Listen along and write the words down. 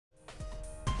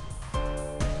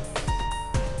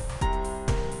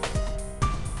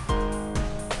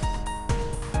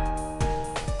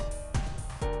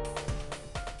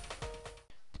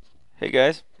Hey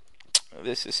guys,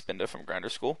 this is Spenda from Grinder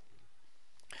School.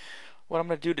 What I'm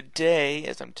going to do today,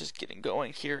 as I'm just getting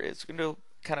going here, is going to do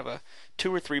kind of a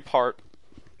 2 or 3 part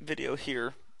video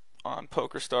here on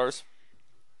Poker Stars.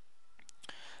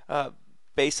 Uh,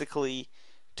 Basically,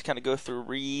 to kind of go through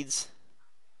reads,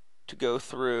 to go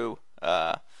through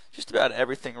just about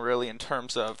everything really in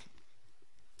terms of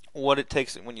what it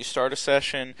takes when you start a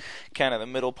session, kind of the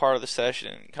middle part of the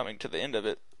session, and coming to the end of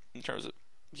it in terms of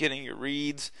getting your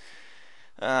reads,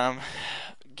 um,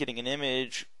 getting an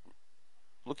image,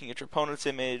 looking at your opponent's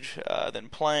image, then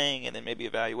playing, and then maybe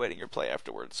evaluating your play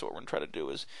afterwards. So what we're going to try to do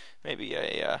is maybe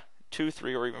a 2,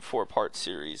 3, or even 4 part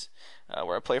series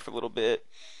where I play for a little bit,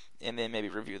 and then maybe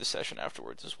review the session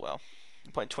afterwards as well.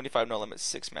 I'm playing 25 no limit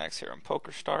 6 max here on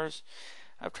Poker Stars.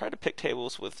 I've tried to pick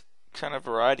tables with kind of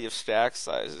variety of stack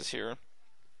sizes here.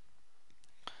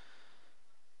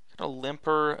 Kind of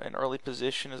limper an early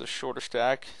position is a shorter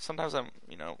stack. Sometimes I'm,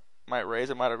 might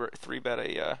raise. I might have 3-bet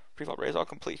a pre-flop raise. I'll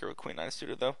complete here with Queen 9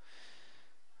 suited though.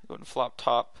 Go ahead and flop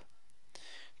top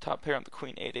pair on the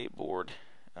Queen 8-8 board.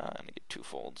 I'm gonna get 2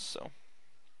 folds. So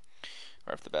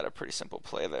right off the bat, a pretty simple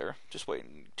play there. Just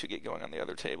waiting to get going on the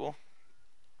other table.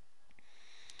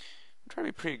 I'm trying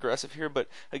to be pretty aggressive here, but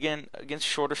again, against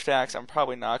shorter stacks, I'm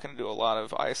probably not going to do a lot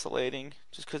of isolating,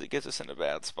 just because it gets us into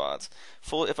bad spots.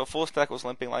 If a full stack was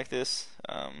limping like this,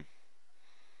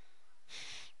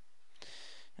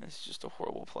 it's just a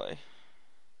horrible play.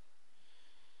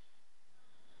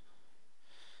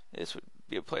 This would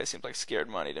be a play that seems like scared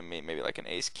money to me, maybe like an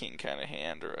ace-king kind of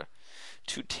hand or a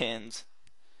 2 tens.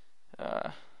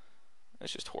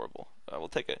 It's just horrible. We'll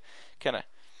take a kind of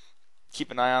keep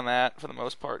an eye on that for the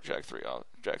most part. Jack 3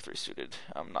 suited.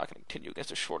 I'm not going to continue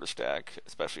against a shorter stack,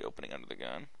 especially opening under the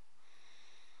gun.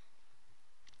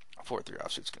 4-3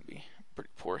 offsuit's going to be a pretty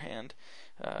poor hand.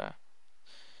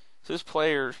 So this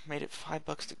player made it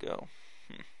 $5 to go.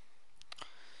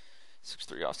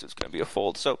 6-3 offsuit's going to be a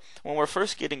fold. So when we're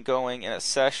first getting going in a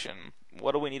session,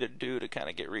 what do we need to do to kind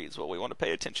of get reads? Well, we want to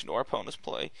pay attention to our opponent's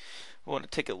play. We want to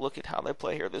take a look at how they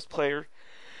play here. This player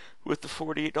with the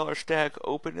 $48 stack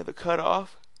open to the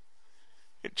cutoff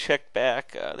and check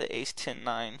back the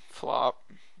ace-10-9 flop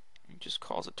and just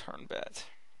calls a turn bet.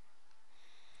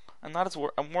 I'm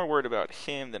more worried about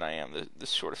him than I am this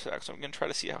shorter stack, so I'm going to try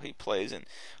to see how he plays, and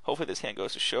hopefully this hand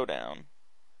goes to showdown.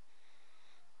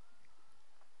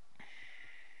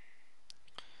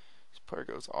 This player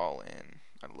goes all in.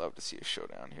 I'd love to see a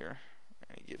showdown here,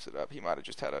 and he gives it up. He might have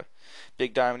just had a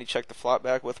big diamond he checked the flop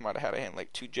back with. Might have had a hand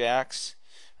like 2 jacks.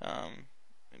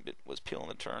 It was peeling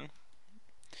the turn.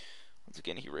 Once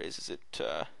again, he raises it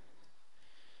 50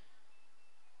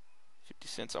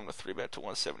 cents. I'm going to 3-bet to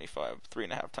 175,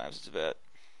 3.5 times his bet.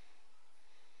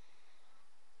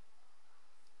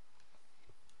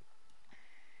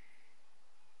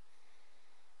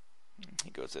 He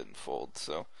goes ahead and folds.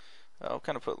 So I'll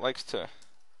kind of put likes to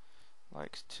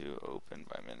open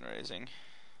by min raising.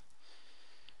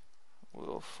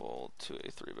 Will fold to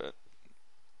a 3-bet.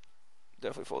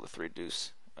 Definitely fold the 3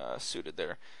 deuce suited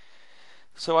there.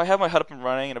 So I have my HUD up and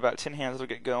running, and about 10 hands will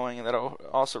get going, and that'll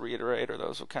also reiterate, or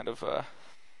those will kind of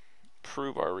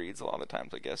prove our reads a lot of the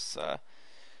times, I guess.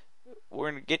 We're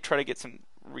going to try to get some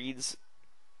reads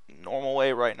normal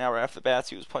way right now right after the bats.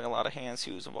 He was playing a lot of hands,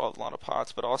 he was involved in a lot of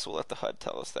pots, but also let the HUD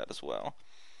tell us that as well.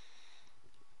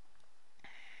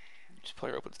 This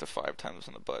player opens to 5 times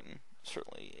on the button.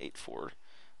 Certainly 8-4.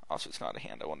 Also, it's not a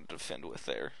hand I wanted to defend with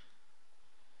there.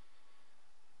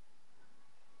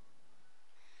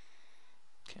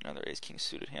 Okay, another ace-king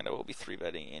suited hand. I will be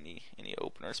 3-betting any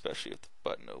opener, especially if the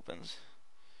button opens.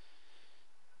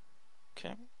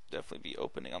 Okay, definitely be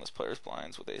opening on this player's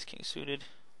blinds with ace-king suited.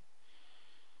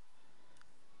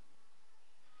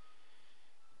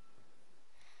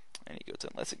 And he goes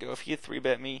and lets it go. If he had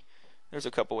 3-bet me, there's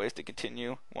a couple ways to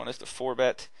continue. One is to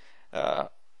 4-bet.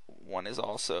 One is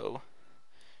also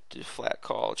to flat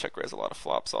call. Check raise a lot of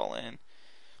flops all in.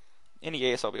 Any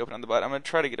ace, I'll be opening on the button. I'm going to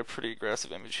try to get a pretty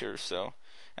aggressive image here. So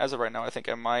as of right now, I think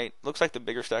I might. Looks like the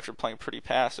bigger stacks are playing pretty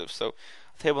passive. So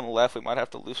the table on the left, we might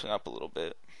have to loosen up a little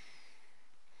bit.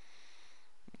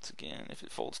 Once again, if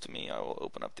it folds to me, I will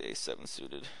open up the ace-7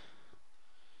 suited.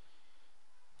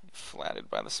 Flatted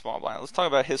by the small blind. Let's talk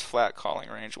about his flat calling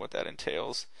range and what that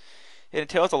entails. It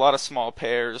entails a lot of small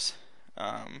pairs.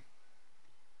 I'm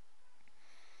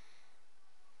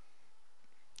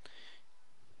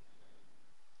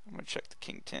going to check the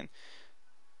king 10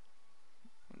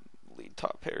 lead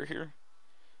top pair here.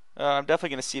 I'm definitely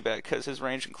going to see bet because his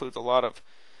range includes a lot of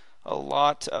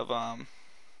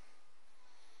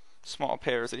small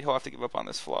pairs that he'll have to give up on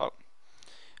this flop.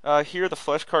 Here the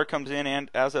flush card comes in, and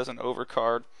as does an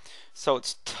overcard, so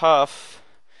it's tough.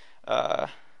 Uh,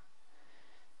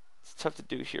 it's tough to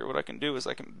do here. What I can do is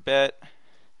I can bet,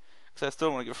 because I still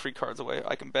don't want to give free cards away.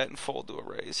 I can bet and fold to a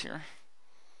raise here.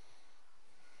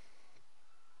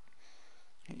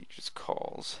 He just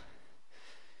calls.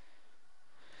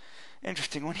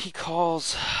 Interesting, when he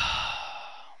calls,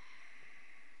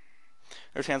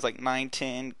 there's hands like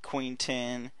 9-10,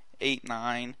 Queen-10,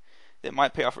 8-9 that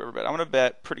might pay off for every bet. I'm going to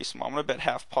bet pretty small. I'm going to bet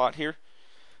half pot here.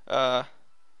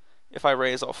 If I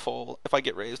raise, I'll fold. If I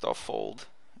get raised, I'll fold.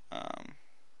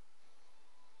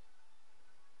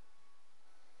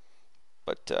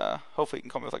 But hopefully he can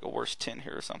come with like a worse 10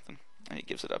 here or something. And he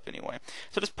gives it up anyway.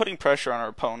 So just putting pressure on our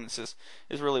opponents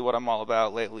is really what I'm all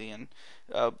about lately. And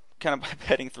kind of by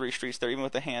betting 3 streets there, even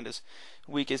with the hand as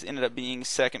weak as ended up being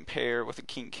second pair with a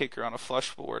king kicker on a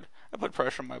flush board, I put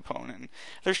pressure on my opponent.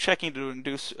 There's checking to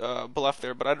induce bluff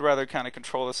there, but I'd rather kind of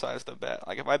control the size of the bet.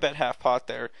 Like if I bet half pot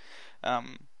there,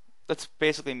 that's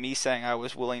basically me saying I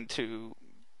was willing to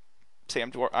say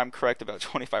I'm correct about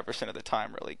 25% of the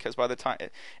time, really, because by the time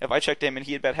if I checked him and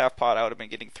he had bet half pot, I would have been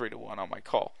getting 3-1 on my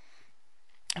call.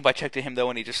 If I checked to him though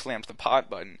and he just slams the pot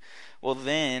button, well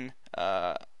then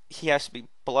he has to be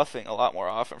bluffing a lot more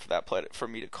often for that play for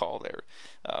me to call there.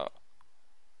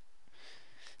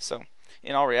 So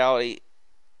in all reality,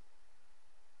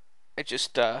 it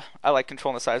just I like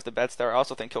controlling the size of the bets there. I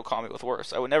also think he'll call me with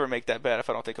worse. I would never make that bet if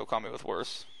I don't think he'll call me with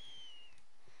worse.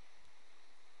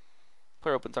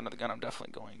 Player opens under the gun, I'm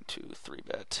definitely going to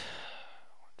 3-bet.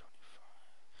 125.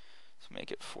 Let's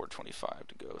make it 425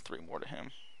 to go 3 more to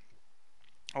him.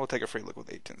 I will take a free look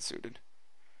with 8-10 suited.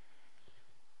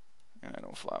 And I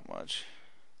don't flop much.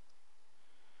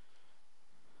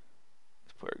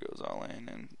 This player goes all in,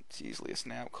 and it's easily a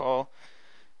snap call.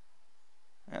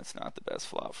 That's not the best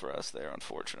flop for us there,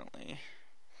 unfortunately.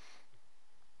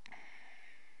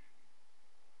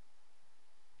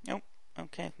 Nope.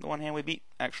 Okay, the one hand we beat,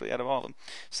 actually, out of all of them.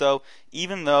 So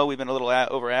even though we've been a little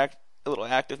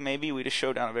active, maybe we just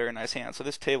showed down a very nice hand. So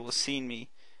this table has seen me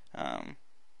showed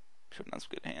down some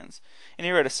good hands. And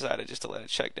here I decided just to let it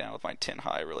check down with my 10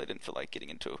 high. I really didn't feel like getting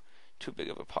into too big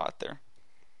of a pot there.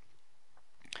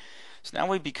 So now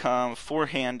we become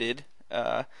four-handed.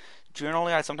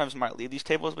 Generally, I sometimes might leave these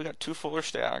tables. We got 2 fuller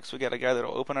stacks. We got a guy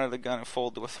that'll open under the gun and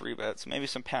fold to a 3-bet. So maybe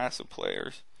some passive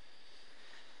players.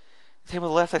 Table to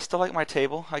the left, I still like my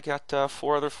table. I got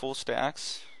 4 other full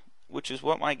stacks, which is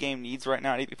what my game needs right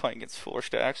now. I need to be playing against fuller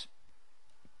stacks.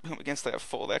 Against that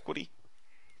fold equity.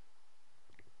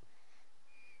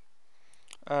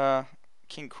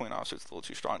 King Queen offsuit's a little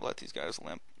too strong to let these guys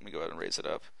limp. Let me go ahead and raise it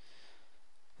up.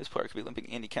 This player could be limping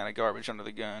any kind of garbage under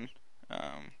the gun.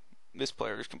 This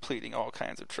player is completing all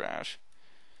kinds of trash.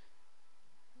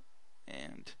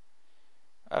 And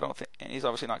I don't think, and he's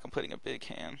obviously not completing a big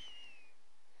hand.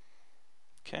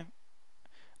 Okay.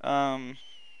 Talk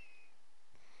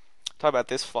about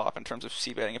this flop in terms of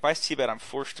c-betting. If I c-bet, I'm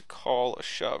forced to call a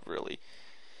shove, really.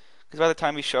 Because by the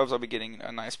time he shoves, I'll be getting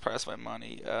a nice price of my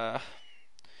money.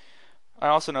 I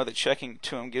also know that checking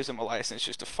to him gives him a license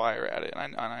just to fire at it,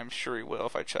 and I'm sure he will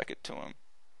if I check it to him.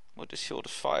 He'll just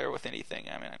fire with anything.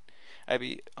 I mean, I'd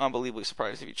be unbelievably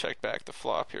surprised if he checked back the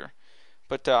flop here.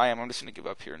 But I'm just going to give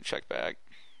up here and check back.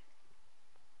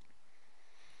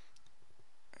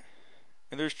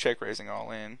 And there's check raising all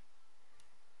in.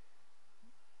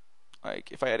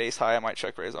 Like, if I had ace high, I might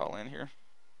check raise all in here.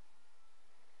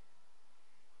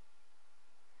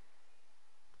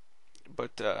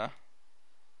 But,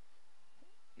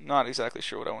 not exactly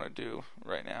sure what I want to do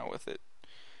right now with it.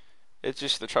 It's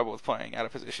just the trouble with playing out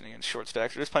of position against short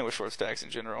stacks, or just playing with short stacks in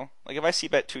general. Like, if I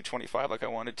c-bet 225 like I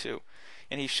wanted to,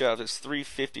 and he shoves, it's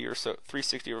 350 or so,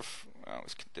 360 or, it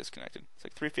was disconnected. It's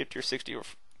like 350 or 60 or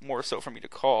more so for me to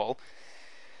call.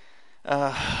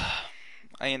 I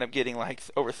end up getting like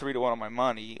over 3-1 on my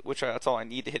money, which that's all I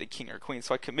need to hit a king or queen.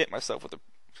 So I commit myself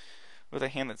with a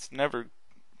hand that's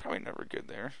probably never good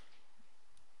there.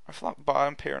 I flop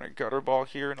bottom pair and a gutter ball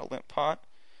here in a limp pot.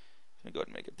 I'm gonna go ahead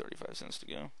and make it 35 cents to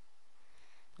go.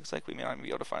 Looks like we may not even be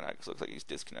able to find out because it looks like he's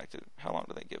disconnected. How long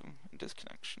do they give him in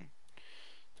disconnection?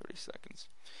 30 seconds.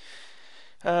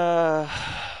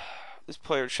 This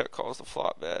player check calls the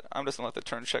flop bet. I'm just gonna let the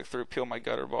turn check through, peel my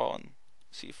gutter ball, and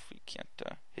see if we can't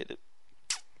hit it.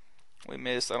 We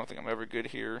missed. I don't think I'm ever good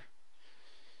here.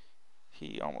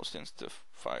 He almost insta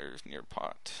fires near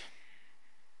pot.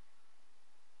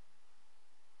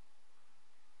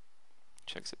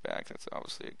 Checks it back. That's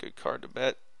obviously a good card to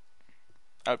bet.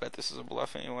 I would bet this is a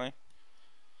bluff anyway.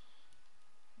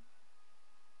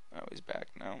 Oh, he's back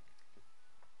now.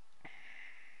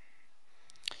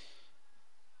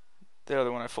 The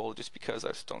other one I folded just because I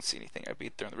just don't see anything I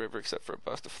beat there in the river except for a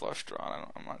busted flush draw. And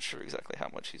I'm not sure exactly how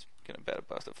much he's going to bet a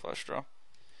busted flush draw.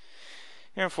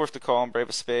 Here I'm forced to call and brave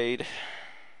a spade.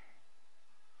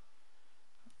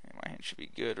 And my hand should be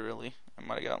good, really. I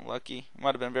might have gotten lucky. I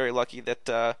might have been very lucky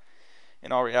that,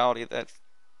 in all reality, that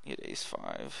he had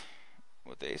ace-5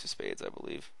 with the ace of spades, I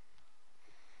believe.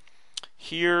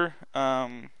 Here,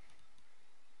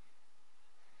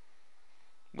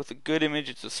 with a good image,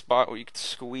 it's a spot where you can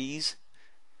squeeze.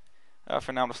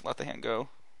 For now, I'm just let the hand go.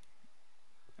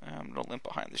 I'm going to limp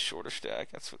behind the shorter stack.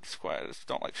 That's what's quiet. I just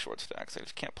don't like short stacks. I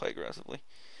just can't play aggressively.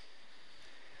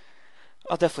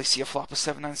 I'll definitely see a flop of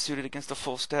 7-9 suited against a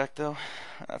full stack, though.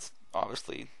 That's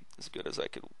obviously as good as I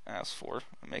could ask for.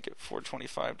 I make it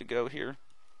 425 to go here.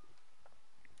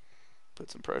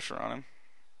 Put some pressure on him.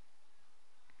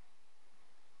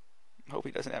 Hope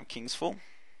he doesn't have kings full.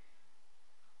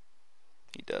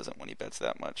 He doesn't when he bets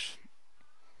that much.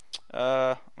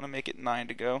 I'm going to make it 9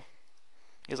 to go.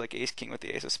 He has like ace king with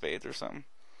the ace of spades or something.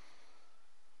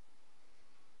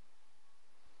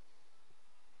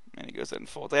 And he goes ahead and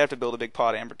folds. I have to build a big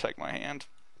pot and protect my hand.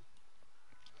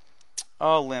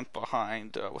 I'll limp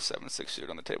behind with 7-6 suited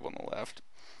on the table on the left.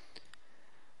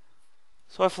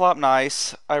 So I flop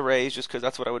nice. I raise just because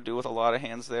that's what I would do with a lot of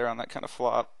hands there on that kind of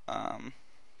flop. On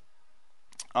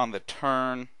the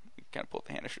turn, you kind of pull up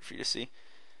the hand history for you to see.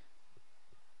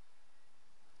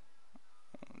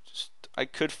 I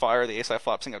could fire the ace-high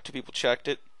flop, seeing how two people checked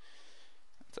it.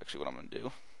 That's actually what I'm going to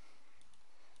do.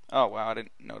 Oh wow, I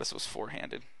didn't notice it was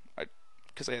four-handed.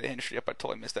 Because I had the hand history up, I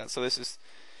totally missed that. So this is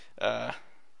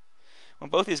when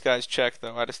both these guys check,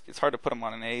 though. It's hard to put him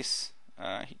on an ace.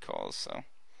 He calls, so.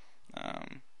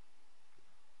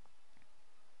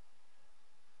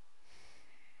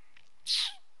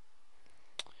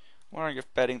 Wondering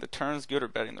if betting the turn's good or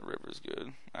betting the river's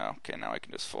good. Oh, okay, now I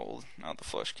can just fold. Now the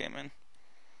flush came in.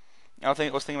 I was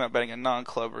thinking about betting a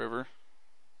non-club river.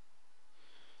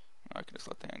 I can just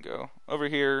let the hand go. Over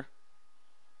here,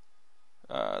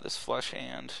 this flush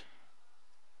hand.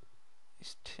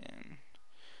 Ace 10.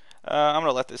 I'm going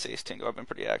to let this ace 10 go. I've been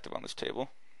pretty active on this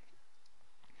table.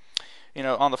 You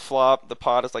know, on the flop, the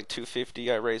pot is like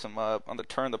 $250. I raise him up. On the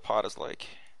turn, the pot is like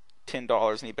 $10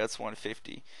 and he bets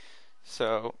 $150.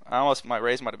 So my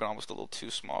raise might have been almost a little too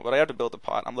small, but I have to build the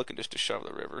pot. I'm looking just to shove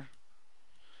the river.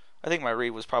 I think my read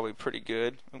was probably pretty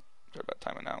good. Oops, sorry about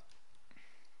timing out.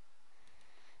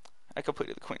 I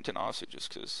completed the queen 10 offsuit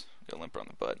just because I got a limper on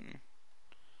the button.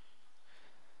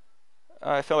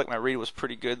 I felt like my read was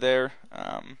pretty good there.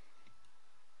 In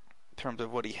terms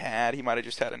of what he had, he might have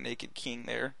just had a naked king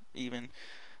there, even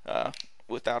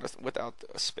without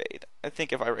a spade. I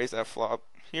think if I raise that flop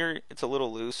here, it's a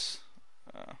little loose.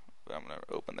 But I'm going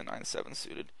to open the 9-7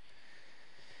 suited.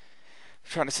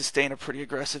 Trying to sustain a pretty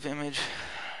aggressive image,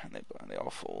 and they all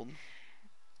fold.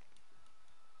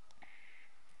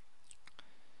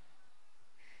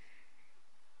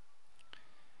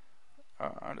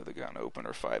 Under the gun, open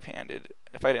or 5-handed.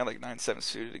 If I had like 9-7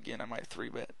 suited again, I might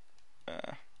 3-bet.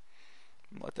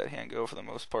 Let that hand go for the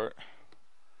most part.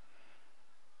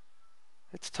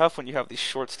 It's tough when you have these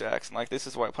short stacks, and like this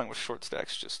is why playing with short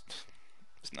stacks just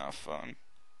is not fun.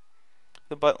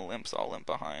 The button limps, I'll limp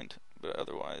behind, but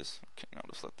otherwise, okay, I'll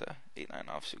just let the 8-9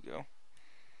 offsuit go.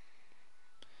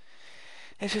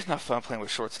 It's just not fun playing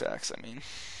with short stacks. I mean,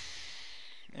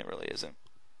 it really isn't.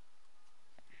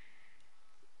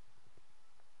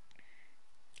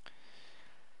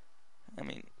 I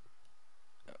mean,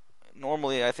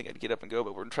 normally I think I'd get up and go,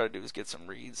 but what we're going to try to do is get some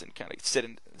reads and kind of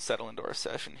settle into our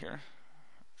session here.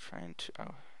 Trying to,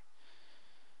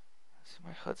 see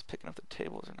my HUD's picking up the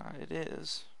tables or not. It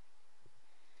is.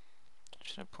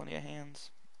 Should have plenty of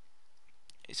hands.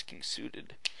 Ace king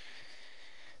suited.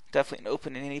 Definitely an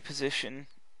open in any position.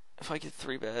 If I get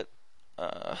 3-bet,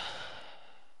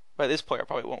 by this player I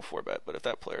probably won't 4-bet, but if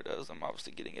that player does, I'm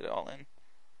obviously getting it all in.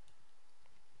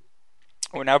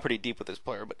 We're now pretty deep with this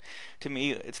player, but to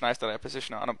me, it's nice that I have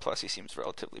position on him. Plus, he seems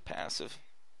relatively passive,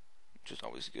 which is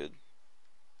always good.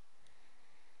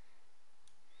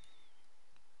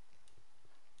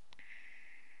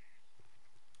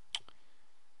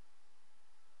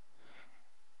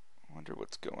 Wonder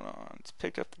what's going on. It's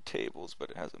picked up the tables,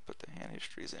 but it hasn't put the hand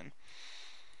histories in.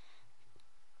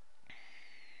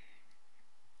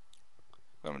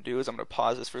 What I'm going to do is I'm going to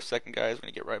pause this for a second, guys. We're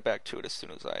going to get right back to it as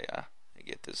soon as I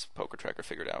get this poker tracker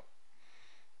figured out.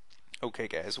 Okay,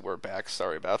 guys, we're back.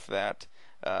 Sorry about that.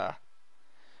 But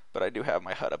I do have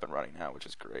my HUD up and running now, which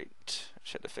is great.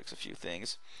 Just had to fix a few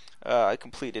things. I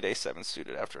completed a 7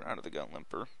 suited after an under the gun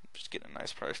limper. Just getting a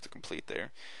nice price to complete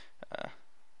there.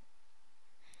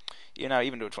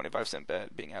 Even to a 25-cent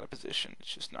bet, being out of position,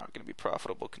 it's just not going to be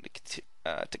profitable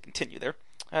to continue there.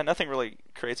 Nothing really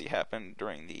crazy happened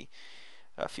during the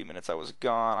few minutes I was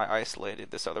gone. I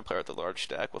isolated this other player at the large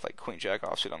stack with like Queen Jack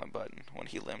offsuit on the button when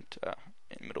he limped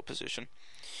in middle position.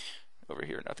 Over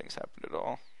here, nothing's happened at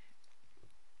all.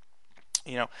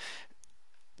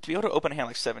 To be able to open a hand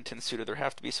like 7-10 suited, there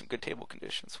have to be some good table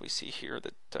conditions. We see here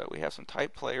that we have some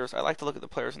tight players. I like to look at the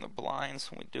players in the blinds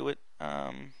when we do it.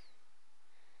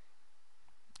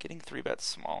 Getting 3-bet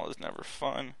small is never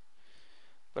fun,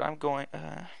 but I'm going.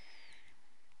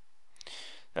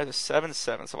 There's a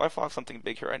 7-7, so if I flop something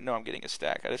big here, I know I'm getting a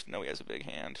stack. I just know he has a big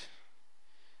hand.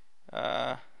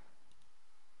 What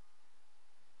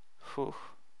I'm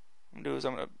going to do is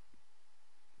I'm going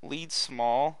to lead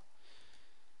small.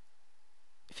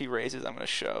 If he raises, I'm going to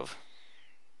shove.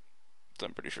 So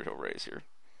I'm pretty sure he'll raise here.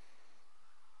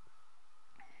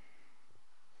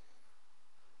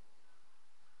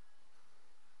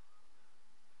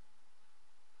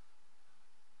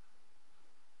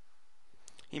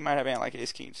 He might have a hand like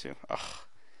ace king too. Ugh.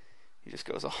 He just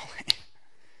goes all in.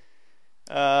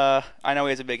 I know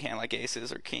he has a big hand like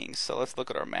aces or kings, so let's look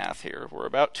at our math here. We're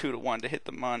about 2-1 to hit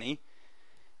the money.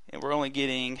 And we're only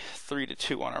getting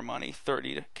 3-2 on our money.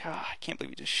 30 to... God, I can't believe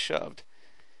he just shoved.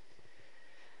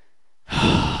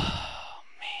 Oh,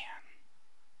 man.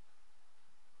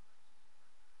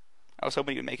 I was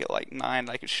hoping he would make it like 9 and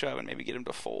I could shove and maybe get him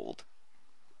to fold.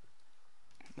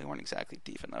 We weren't exactly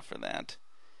deep enough for that.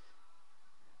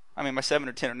 I mean, my 7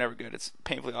 or 10 are never good. It's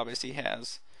painfully obvious he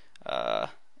has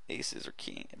aces or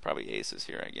king. Probably aces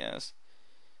here, I guess.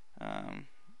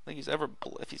 If he's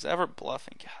ever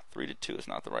bluffing, God, 3-2 is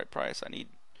not the right price. I need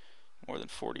more than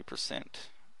 40%.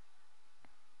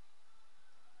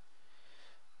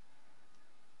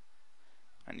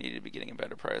 I need to be getting a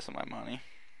better price on my money.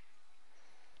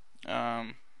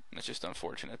 It's just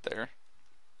unfortunate there.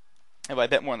 If I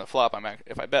bet more on the flop,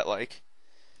 if I bet like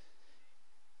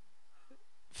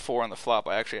 4 on the flop,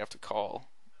 I actually have to call.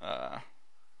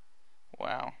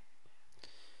 Wow.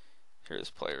 Here's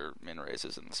player min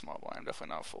raises in the small blind. I'm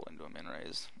definitely not full into a min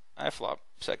raise. I flop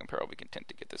second pair. I'll be content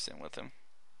to get this in with him.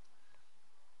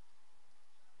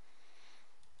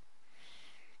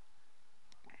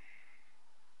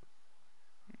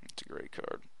 It's a great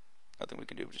card. Nothing we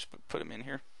can do but just put him in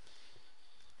here.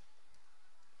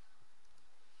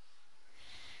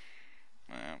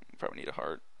 Probably need a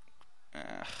heart.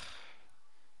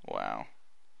 Wow.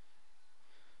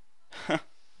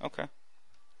 Okay.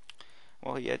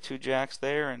 Well, he had 2 jacks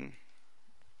there and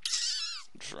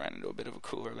just ran into a bit of a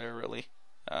cooler there, really.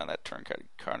 That turn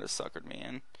kind of suckered me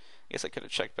in. I guess I could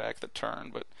have checked back the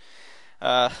turn, but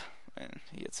and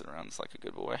he hits it around. It's like a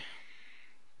good boy.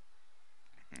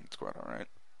 It's quite alright.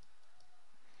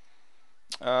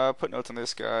 Put notes on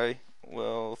this guy.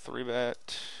 Will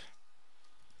 3-bet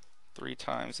 3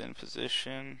 times in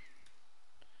position.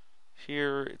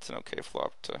 Here, it's an okay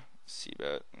flop to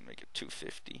c-bet and make it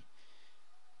 250.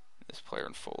 This player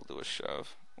in fold do a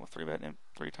shove. We'll 3-bet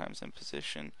 3 times in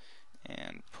position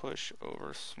and push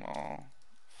over small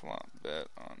flop bet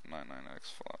on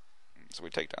 9-9x flop. So we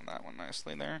take down that one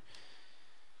nicely there.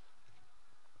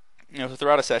 So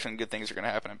throughout a session, good things are going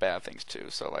to happen and bad things too.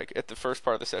 So like at the first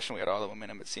part of the session, we had all the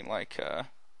momentum. It seemed like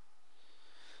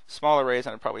smaller raise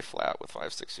and I'd probably flat with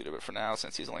 5-6 suited. But for now,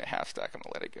 since he's only a half stack, I'm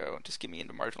going to let it go and just get me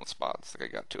into marginal spots like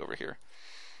I got to over here.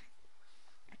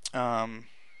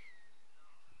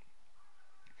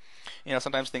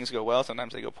 Sometimes things go well,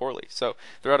 sometimes they go poorly. So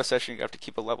throughout a session, you have to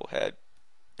keep a level head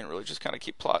and really just kind of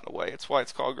keep plotting away. It's why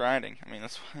it's called grinding. I mean,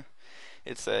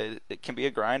 it can be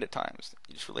a grind at times.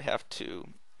 You just really have to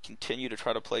continue to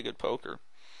try to play good poker.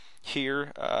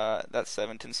 Here, that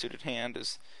 7-10 suited hand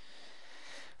is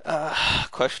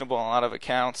questionable on a lot of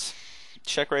accounts.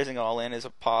 Check raising all in is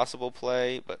a possible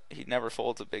play, but he never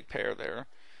folds a big pair there.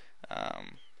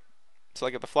 So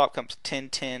like if the flop comes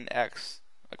 10-10x,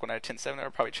 like when I had 10-7, I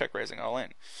would probably check raising all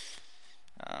in.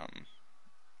 I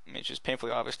mean, it's just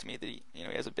painfully obvious to me that he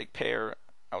has a big pair.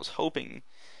 I was hoping,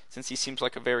 since he seems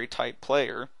like a very tight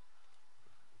player,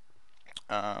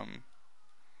 that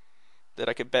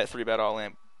I could bet 3-bet all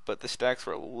in, but the stacks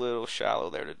were a little shallow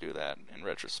there to do that. In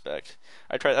retrospect,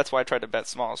 that's why I tried to bet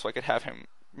small, so I could have him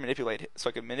manipulate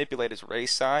his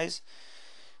raise size.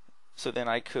 So then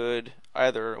I could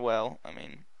either, I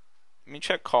mean,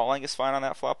 check calling is fine on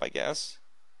that flop, I guess.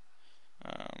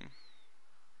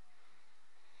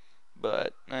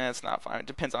 But it's not fine. It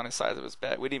depends on his size of his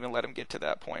bet. We didn't even let him get to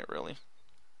that point, really.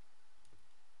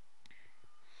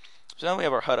 So now we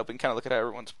have our HUD up. We can kind of look at how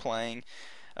everyone's playing.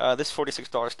 This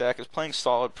 $46 stack is playing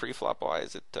solid pre-flop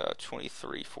wise at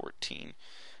 23-14.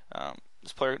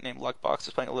 This player named Luckbox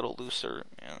is playing a little looser,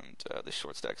 and this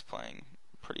short stack's playing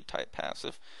pretty tight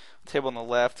passive. The table on the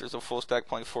left, there's a full stack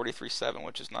playing 43-7,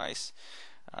 which is nice.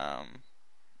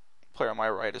 Player on my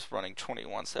right is running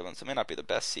 21-7, so it may not be the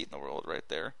best seat in the world right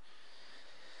there.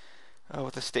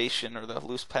 With the station or the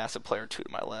loose passive player 2 to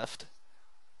my left.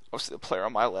 Obviously, the player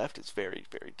on my left is very,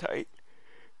 very tight,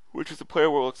 which is the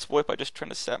player we'll exploit by just trying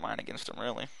to set mine against him,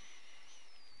 really.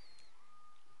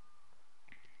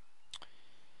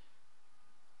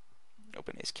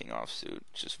 Open ace king offsuit,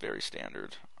 which is very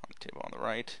standard on the table on the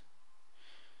right.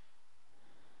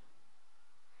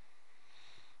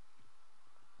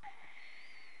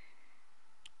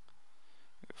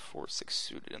 4-6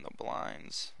 suited in the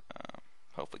blinds.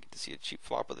 Hopefully get to see a cheap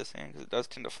flop of this hand because it does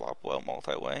tend to flop well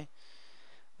multi-way.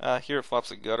 Here it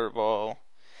flops a gutter ball.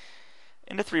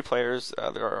 Into 3 players,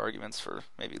 there are arguments for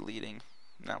maybe leading.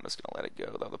 Now I'm just gonna let it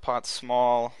go though. The pot's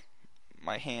small.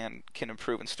 My hand can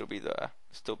improve and still be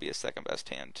a second best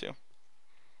hand too.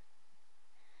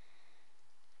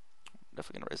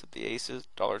 Definitely gonna raise up the aces.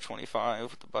 $1.25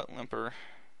 with the butt limper.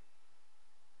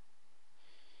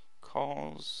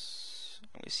 Calls.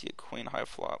 And we see a queen high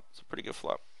flop. It's a pretty good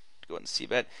flop to go ahead and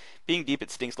c-bet. Being deep, it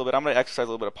stinks a little bit. I'm gonna exercise a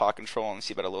little bit of pot control and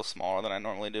c-bet a little smaller than I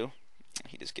normally do.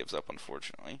 He just gives up,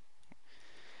 unfortunately.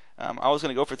 I was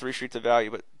gonna go for 3 streets of value,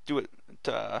 but do it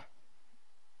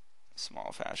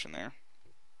small fashion there.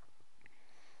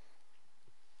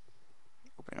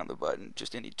 Opening on the button,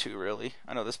 just any 2 really.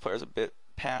 I know this player's a bit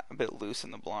loose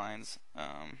in the blinds.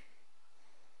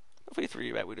 If we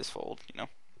 3-bet, we just fold, you know.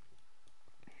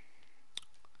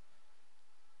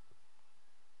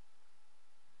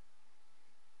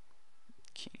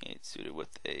 King 8 suited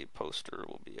with a poster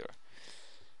will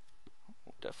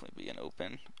definitely be an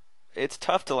open. It's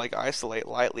tough to like isolate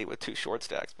lightly with 2 short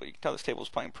stacks, but you can tell this table is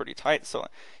playing pretty tight, so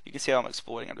you can see how I'm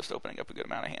exploiting. I'm just opening up a good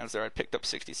amount of hands there. I picked up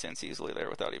 60 cents easily there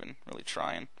without even really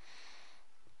trying.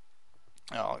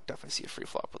 I'll definitely see a free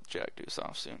flop with Jack Deuce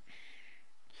offsuit.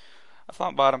 I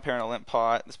thought bottom pair in a limp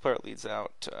pot. This player leads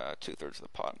out 2/3 of the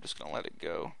pot. I'm just gonna let it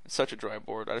go. It's such a dry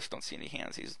board. I just don't see any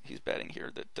hands he's betting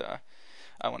here that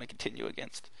I want to continue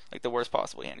against. Like the worst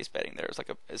possible hand he's betting there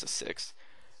is a 6.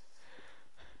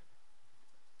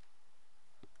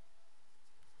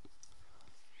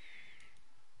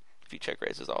 If he check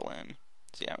raises all in.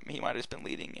 So yeah, he might have just been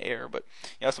leading air, but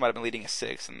he also might have been leading a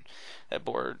 6, and that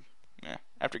board, yeah,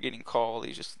 after getting called,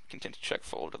 he's just content to check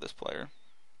fold to this player.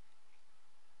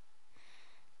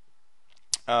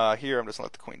 Here I'm just gonna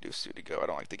let the queen deuce suited go. I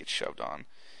don't like to get shoved on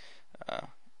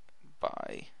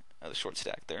by the short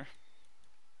stack there.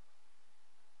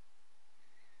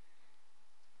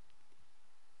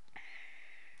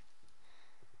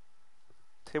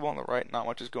 Table on the right, not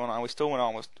much is going on. We still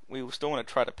want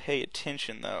to try to pay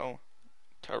attention though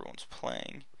to everyone's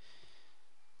playing.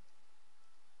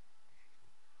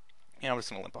 I'm just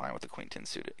gonna limp behind with the king 10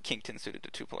 suited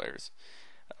to 2 players.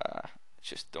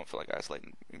 Just don't feel like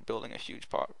isolating, building a huge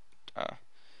pot.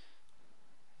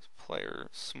 This player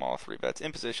small 3 bets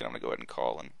in position. I'm gonna go ahead and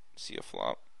call and see a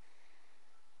flop.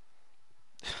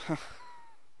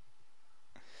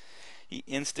 He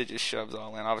insta just shoves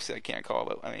all in. Obviously, I can't call,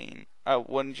 but I mean,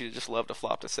 wouldn't you just love to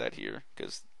flop to set here?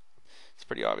 Because it's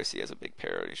pretty obvious he has a big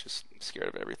pair and he's just scared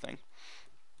of everything.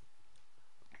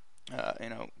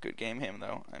 Good game him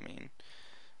though. I mean,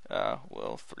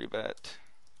 will 3-bet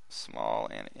small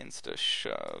and insta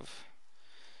shove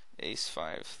ace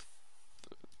 5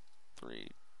 3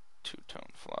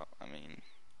 2-tone flop. I mean,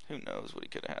 who knows what he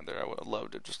could have had there. I would have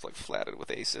loved to just like flatted with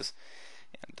aces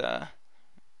and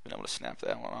been able to snap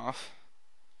that one off.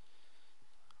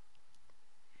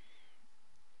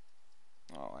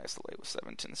 I'll isolate with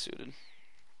 7-10 suited.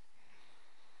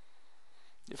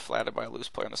 Get flatted by a loose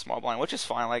player in the small blind, which is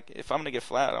fine. Like if I'm gonna get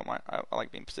flat, I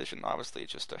like being positioned. Obviously,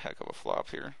 it's just a heck of a flop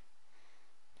here.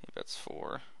 He bets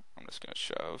 4. I'm just gonna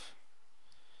shove.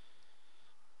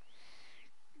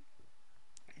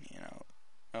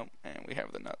 Oh, and we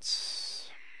have the nuts.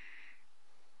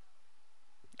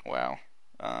 Wow.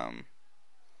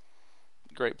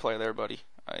 Great play there, buddy.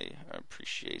 I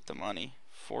appreciate the money.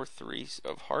 4 3s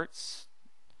of hearts.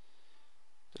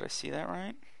 Did I see that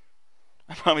right?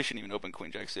 I probably shouldn't even open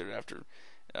queen jack suited after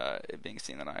it being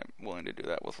seen that I'm willing to do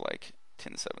that with like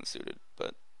 10-7 suited.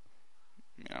 But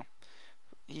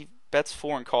he bets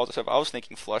 4 and calls it. I was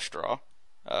thinking flush draw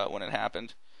when it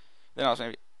happened. Then I was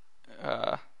maybe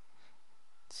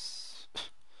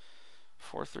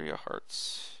 4 3 of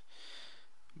hearts.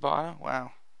 Bottom.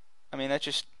 Wow. I mean it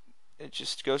just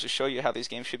goes to show you how these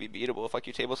games should be beatable if like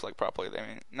you table select properly. I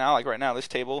mean now like right now this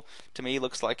table to me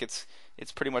looks like it's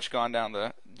pretty much gone down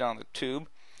the tube.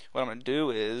 What I'm gonna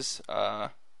do is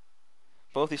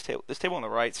both this table on the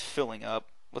right is filling up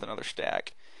with another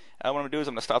stack. What I'm going to do is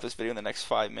I'm going to stop this video in the next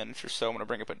 5 minutes or so. I'm going to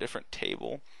bring up a different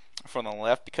table from the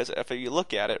left, because if you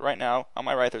look at it right now, on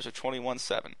my right there's a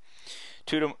 21-7.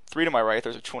 3 to my right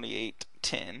there's a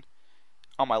 28-10.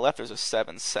 On my left there's a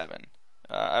 7-7.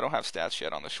 I don't have stats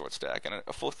yet on the short stack, and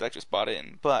a full stack just bought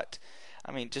in. But,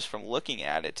 I mean, just from looking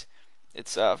at it,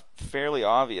 it's fairly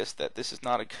obvious that this is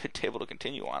not a good table to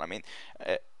continue on. I mean,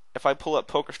 if I pull up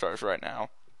PokerStars right now,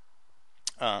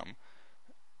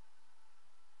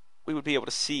 we would be able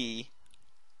to see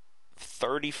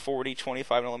 30, 40,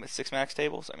 25, and limit 6 max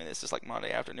tables. I mean, this is like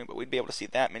Monday afternoon, but we'd be able to see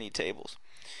that many tables,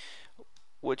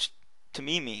 which to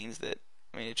me means that,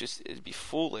 I mean, it'd be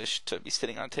foolish to be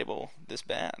sitting on a table this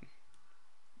bad. I'm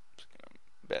just gonna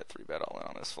bet 3-bet all in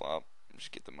on this flop.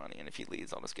 Just get the money in. If he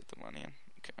leads, I'll just get the money in.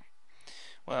 Okay.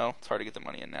 Well, it's hard to get the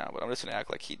money in now, but I'm just gonna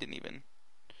act like he didn't even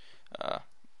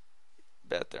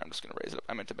bet there. I'm just gonna raise it up.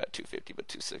 I meant to bet 250, but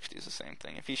 260 is the same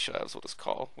thing. If he shoves, we'll just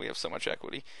call. We have so much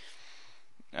equity.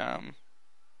 And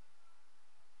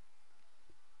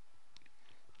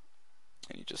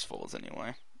he just folds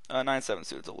anyway. 9-7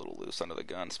 suited's a little loose under the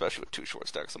gun, especially with 2 short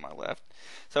stacks on my left.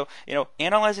 So,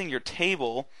 analyzing your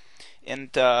table and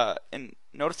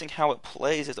noticing how it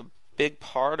plays is a big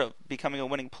part of becoming a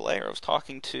winning player. I was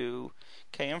talking to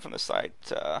KM from the site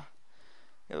the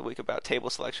other week about table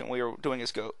selection. We were doing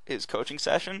his coaching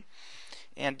session,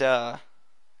 and to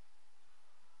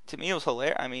me it was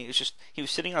hilarious. I mean, it's just he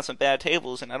was sitting on some bad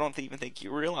tables, and I don't even think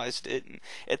you realized it. And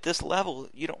at this level,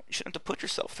 you shouldn't have to put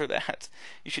yourself through that.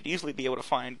 You should easily be able to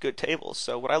find good tables.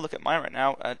 So when I look at mine right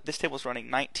now, this table's running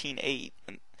 19-8,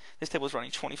 and this table's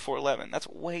running 24-11. That's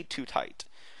way too tight.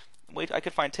 I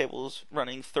could find tables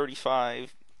running 35-8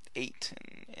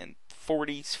 and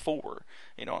 44,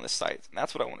 on this site, and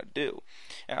that's what I want to do.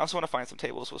 And I also want to find some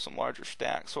tables with some larger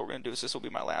stacks. So what we're going to do is, this will be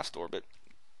my last orbit.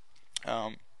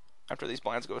 After these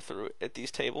blinds go through at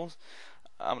these tables,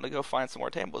 I'm going to go find some more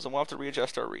tables, and we'll have to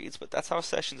readjust our reads, but that's how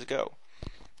sessions go.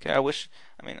 Okay,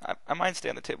 I might stay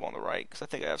on the table on the right, because I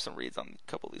think I have some reads on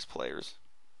a couple of these players,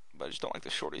 but I just don't like the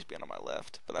shorties being on my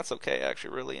left. But that's okay,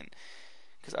 actually, really, and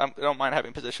because I don't mind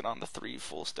having position on the 3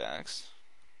 full stacks.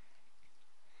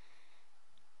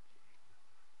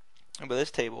 But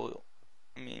this table,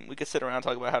 I mean, we could sit around and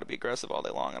talk about how to be aggressive all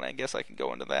day long, and I guess I can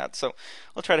go into that. So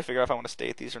I'll try to figure out if I want to stay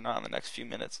at these or not in the next few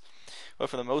minutes. But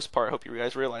for the most part, I hope you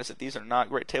guys realize that these are not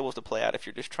great tables to play at if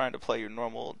you're just trying to play your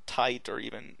normal tight or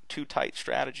even too tight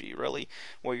strategy, really,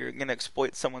 where you're going to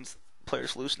exploit someone's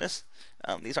player's looseness.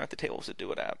 These aren't the tables to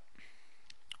do it at.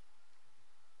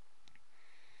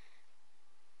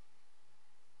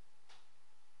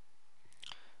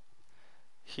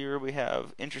 Here we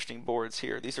have interesting boards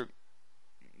here. These are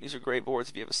great boards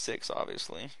if you have a 6,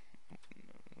 obviously.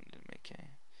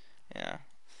 Yeah.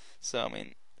 So, I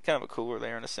mean, kind of a cooler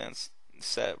there in a sense,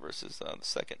 set versus the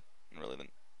second. Really,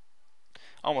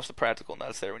 almost the practical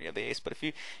nuts there when you have the ace. But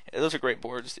those are great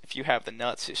boards if you have the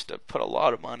nuts just to put a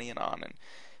lot of money in on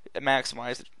and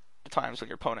maximize the times when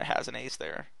your opponent has an ace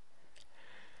there.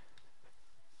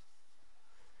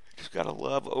 Just gotta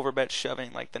love overbet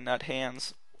shoving, like the nut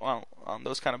hands on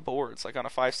those kind of boards, like on a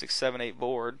 5, 6, 7, 8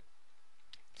 board.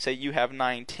 Say you have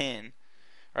 9, 10,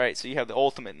 right? So you have the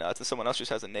ultimate nuts, and someone else just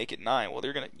has a naked 9. Well,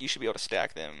 you should be able to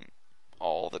stack them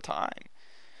all the time,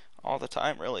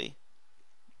 really.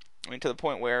 I mean, to the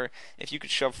point where if you could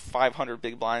shove 500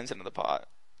 big blinds into the pot,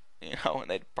 and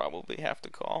they'd probably have to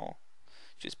call,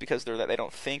 just because they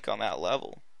don't think on that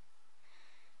level.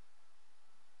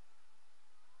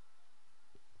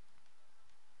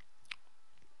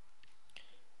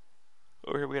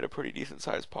 Over here we had a pretty decent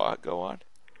sized pot go on.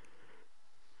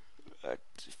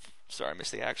 Sorry, I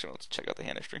missed the action. Let's check out the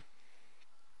hand history.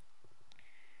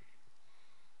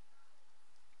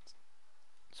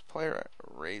 This player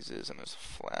raises and there's a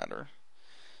flatter.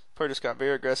 Player just got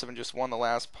very aggressive and just won the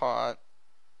last pot.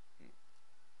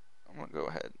 I'm going to go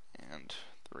ahead and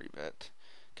 3-bet.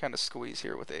 Kind of squeeze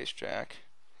here with ace-jack.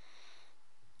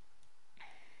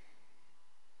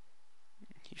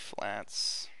 He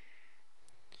flats.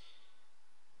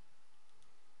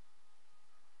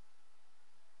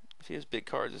 If he has big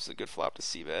cards, this is a good flop to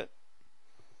c-bet.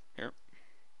 Here.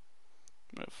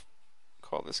 I'm going to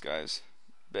call this guy's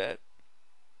bet.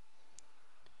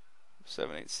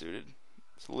 7-8 suited.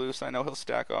 It's loose. I know he'll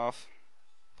stack off.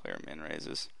 Player min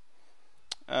raises.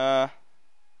 Over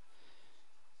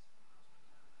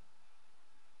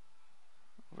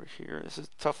here, this is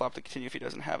a tough flop to continue if he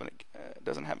doesn't have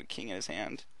a king in his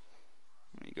hand.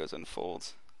 When he goes and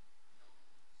folds.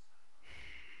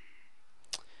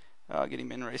 Getting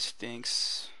min raise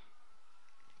stinks.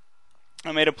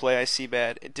 I made a play. I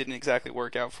c-bet. It didn't exactly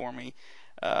work out for me.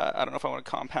 I don't know if I want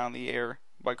to compound the air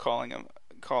by calling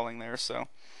there. So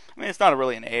I mean, it's not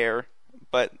really an air,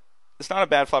 but it's not a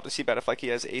bad flop to see bet if like he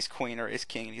has ace queen or ace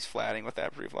king and he's flatting with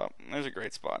that pre-flop. There's a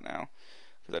great spot now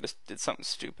because I just did something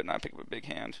stupid and I picked up a big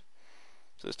hand.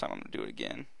 So this time I'm gonna do it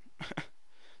again.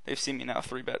 They've seen me now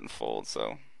 3-bet and fold,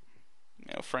 so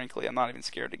frankly, I'm not even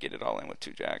scared to get it all in with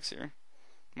 2 jacks here.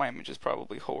 My image is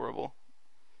probably horrible.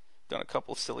 Done a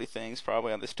couple silly things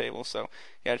probably on this table, so you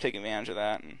gotta take advantage of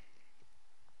that and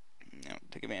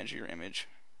take advantage of your image.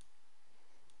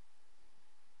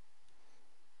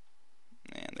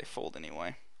 And they fold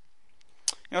anyway.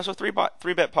 So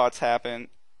 3-bet pots happen.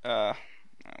 I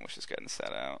wish this guy hadn't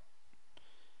sat out.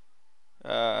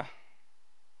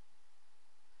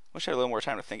 Wish I had a little more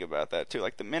time to think about that too.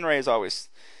 Like the min raise always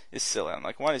is silly. I'm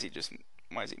like, why is he?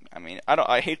 I mean,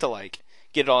 I hate to like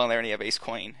get it all in there and you have ace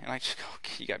queen, and I just go,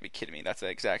 you gotta be kidding me. That's the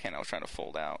exact hand I was trying to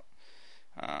fold out.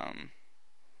 I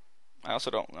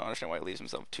also don't understand why he leaves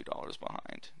himself $2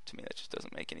 behind. To me, that just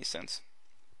doesn't make any sense.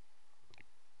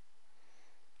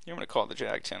 I'm gonna call the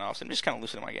jag 10 off. So I'm just kind of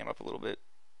loosening my game up a little bit.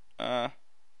 I'm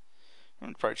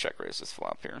gonna probably check raise this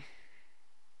flop here.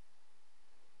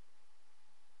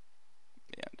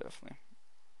 Yeah, definitely.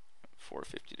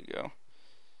 450 to go.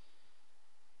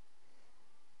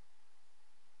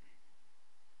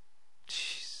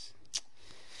 Jeez.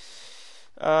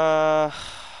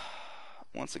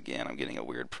 Once again, I'm getting a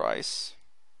weird price.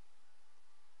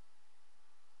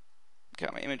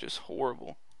 God, my image is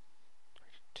horrible.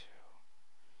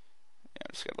 Yeah,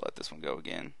 I just gotta let this one go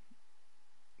again.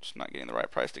 Just not getting the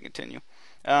right price to continue.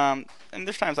 And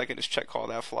there's times I can just check call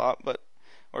that flop,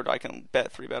 or I can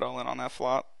bet 3-bet all in on that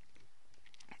flop.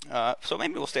 So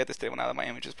maybe we'll stay at this table now that my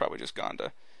image has probably just gone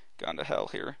to hell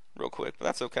here real quick, but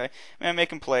that's okay. I mean, I'm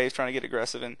making plays, trying to get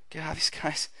aggressive, and God, these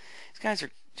guys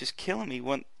are just killing me.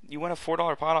 When you win a $4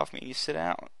 pot off me and you sit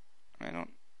out, I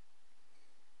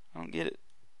don't get it.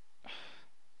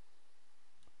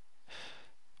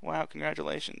 Wow,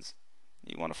 congratulations.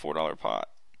 You won a $4 pot.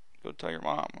 Go tell your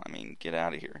mom. I mean, get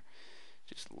out of here.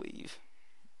 Just leave.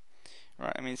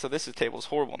 Right. I mean, so this table's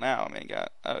horrible now. I mean,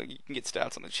 you can get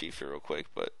stats on the chief here real quick,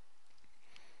 but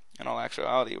in all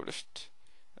actuality, we're just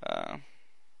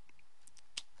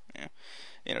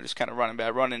just kind of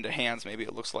running into hands. Maybe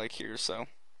it looks like here. So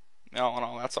all in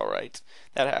all, that's all right.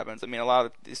 That happens. I mean, a lot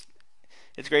of these.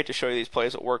 It's great to show you these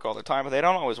plays that work all the time, but they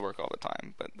don't always work all the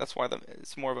time. But that's why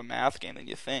it's more of a math game than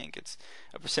you think. It's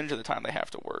a percentage of the time they have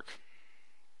to work.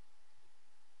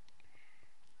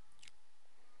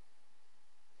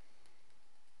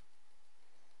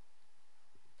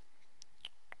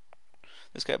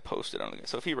 This guy posted on the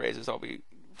so if he raises, I'll be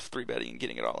 3-betting and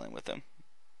getting it all in with him,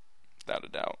 without a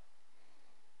doubt.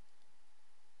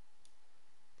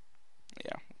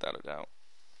 Yeah, without a doubt.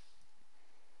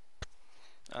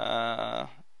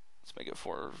 Let's make it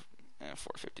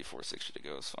 450, 460 to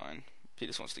go is fine. If he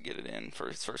just wants to get it in for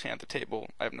his first hand at the table,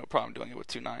 I have no problem doing it with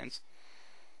 2 9s.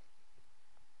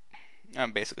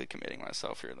 I'm basically committing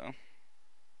myself here though.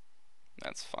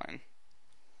 That's fine.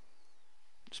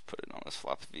 Just put it on this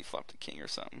flop if he flopped a king or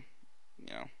something.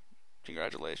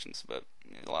 Congratulations. But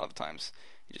a lot of the times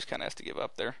he just kind of has to give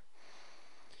up there.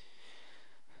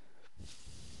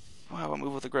 Wow, a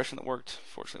move with aggression that worked.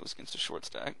 Fortunately, it was against a short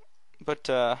stack. But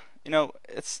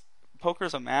it's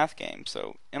poker's a math game.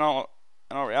 So in all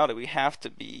reality, we have to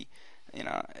be, we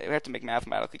have to make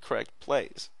mathematically correct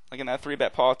plays. Like in that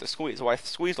 3-bet pot to squeeze. Well, I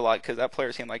squeezed a lot because that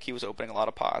player seemed like he was opening a lot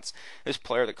of pots. This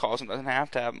player that calls him doesn't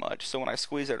have to have much. So when I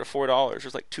squeeze there to $4,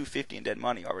 there's like $2.50 in dead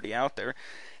money already out there.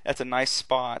 That's a nice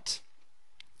spot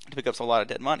to pick up a lot of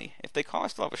dead money. If they call, I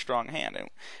still have a strong hand. And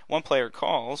one player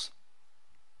calls.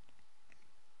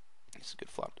 It's a good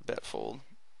flop to bet fold.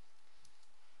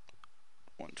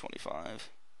 125.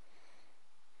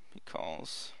 He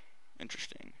calls.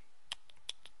 Interesting.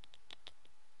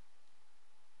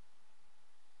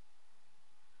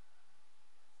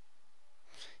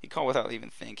 He called without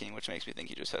even thinking, which makes me think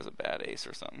he just has a bad ace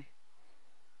or something.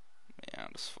 Yeah,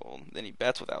 I'll just fold. Then he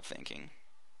bets without thinking.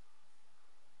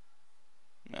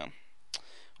 No.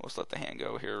 We'll just let the hand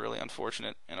go here. Really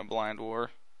unfortunate in a blind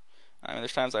war. I mean,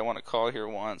 there's times I want to call here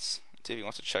once. See if he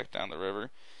wants to check down the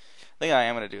river. I think I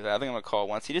am going to do that. I think I'm going to call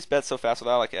once. He just bets so fast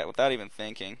without even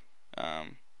thinking.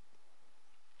 I'm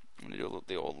going to do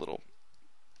the old little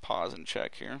pause and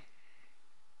check here.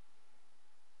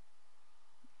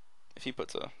 If he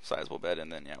puts a sizable bet in,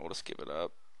 then yeah, we'll just give it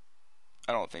up.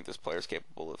 I don't think this player is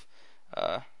capable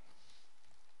of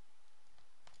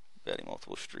betting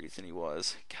multiple streets, and he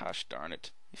was. Gosh darn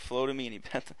it. He floated me and he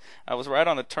bet. I was right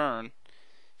on the turn.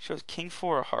 Shows King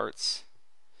 4 of hearts.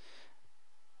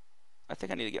 I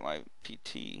think I need to get my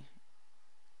PT.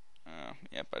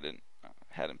 Yep, I didn't.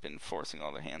 Hadn't been forcing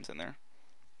all the hands in there.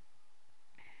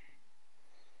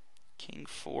 King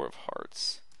 4 of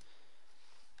hearts.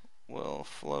 Will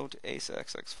float ace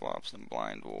XX flops and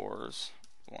blind wars.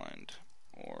 Blind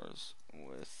wars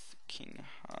with king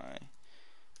high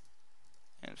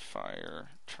and fire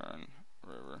turn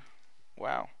river.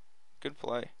 Wow, good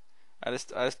play. I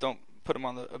just don't put him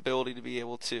on the ability to be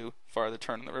able to fire the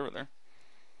turn in the river there.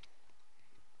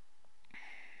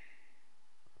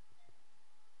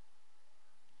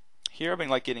 Here I've been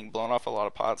like getting blown off a lot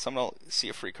of pots. I'm gonna see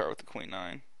a free card with the queen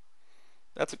 9.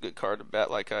 That's a good card to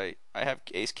bet. Like I have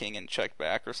ace king and check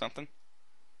back or something.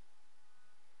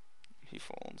 He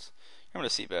folds. I'm gonna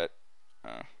see bet.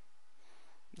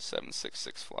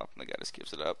 7-6-6 flop, and the guy just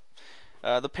gives it up.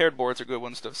 The paired boards are good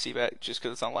ones to see bet, just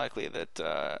because it's unlikely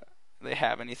that they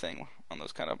have anything on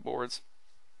those kind of boards.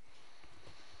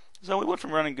 So we went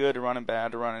from running good to running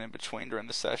bad to running in between during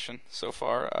the session so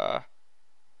far.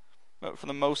 But for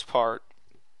the most part,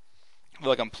 I feel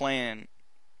like I'm playing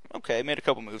okay. Made a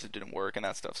couple moves that didn't work, and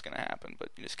that stuff's gonna happen. But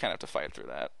you just kind of have to fight through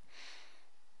that.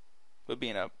 But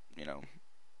being up,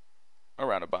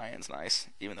 around a buy-in's nice,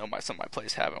 even though some of my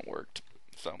plays haven't worked.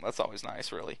 So that's always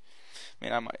nice, really.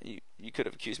 I mean, you could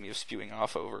have accused me of spewing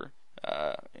off over,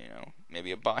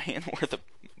 maybe a buy-in worth of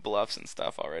bluffs and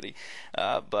stuff already,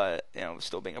 but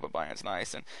still being up a buy-in's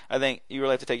nice. And I think you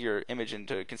really have to take your image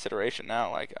into consideration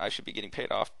now. Like I should be getting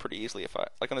paid off pretty easily if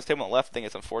like on this table on the left. I think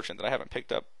it's unfortunate that I haven't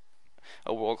picked up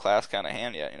a world-class kind of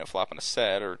hand yet. Flopping a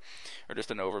set or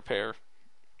just an overpair.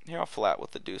 Here I'll flat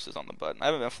with the deuces on the button. I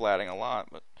haven't been flatting a lot,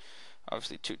 but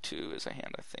obviously 2-2 is a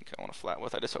hand I think I want to flat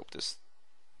with. I just hope this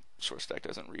short stack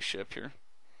doesn't reship here.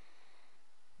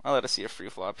 I'll let us see a free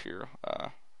flop here.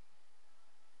 And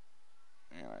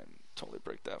I totally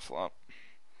break that flop.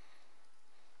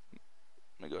 I'm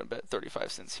going to go and bet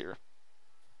 35 cents here.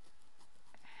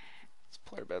 This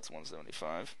player bets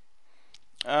 175.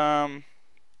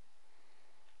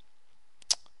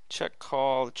 Check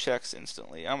call, checks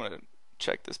instantly. I'm going to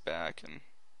check this back, and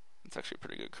it's actually a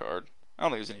pretty good card. I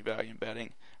don't think there's any value in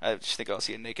betting. I just think I'll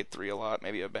see a naked 3 a lot,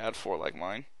 maybe a bad 4 like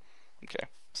mine. Okay,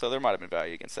 so there might have been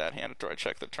value against that hand after I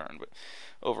checked the turn, but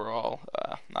overall,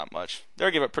 not much. They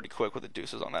give up pretty quick with the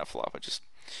deuces on that flop.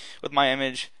 With my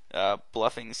image,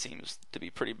 bluffing seems to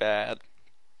be pretty bad,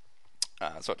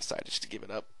 so I decided just to give it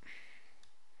up.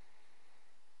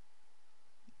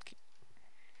 Okay.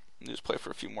 Just play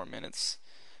for a few more minutes,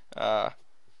 and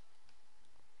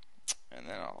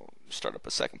then I'll start up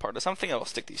a second part. I'm thinking I'll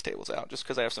stick these tables out just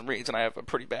because I have some reads and I have a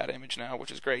pretty bad image now,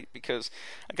 which is great because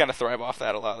I kind of thrive off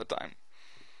that a lot of the time.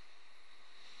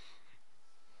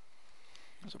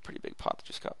 There's a pretty big pot that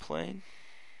just got played.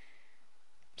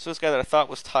 So this guy that I thought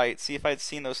was tight, see if I'd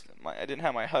seen those, I didn't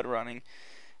have my HUD running.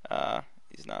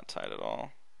 He's not tight at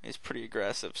all. He's pretty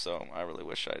aggressive, so I really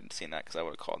wish I'd seen that because I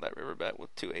would have called that river bet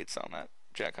with 2 8s on that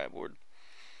jack high board.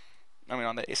 I mean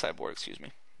on the ace high board, excuse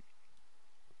me.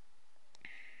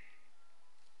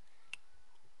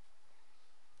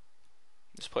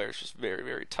 This player is just very,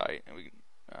 very tight, and we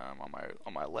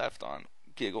on my left on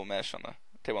giggle mesh on the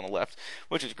table on the left,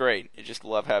 which is great. I just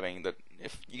love having the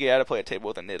if you got to play a table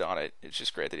with a nit on it. It's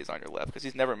just great that he's on your left because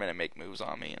he's never meant to make moves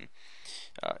on me, and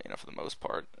for the most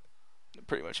part, it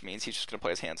pretty much means he's just gonna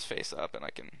play his hands face up, and I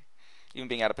can even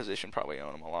being out of position probably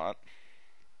own him a lot.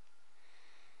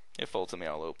 If folds to me,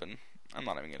 I'll open. I'm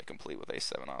not even gonna complete with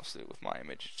ace-7 offsuit with my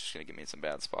image. It's just gonna give me some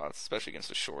bad spots, especially against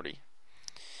a shorty.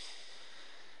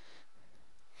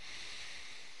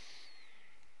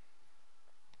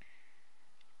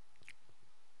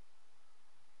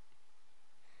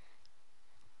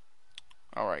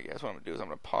 Alright guys, what I'm going to do is I'm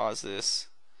going to pause this,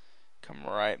 come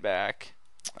right back,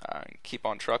 and keep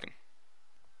on trucking.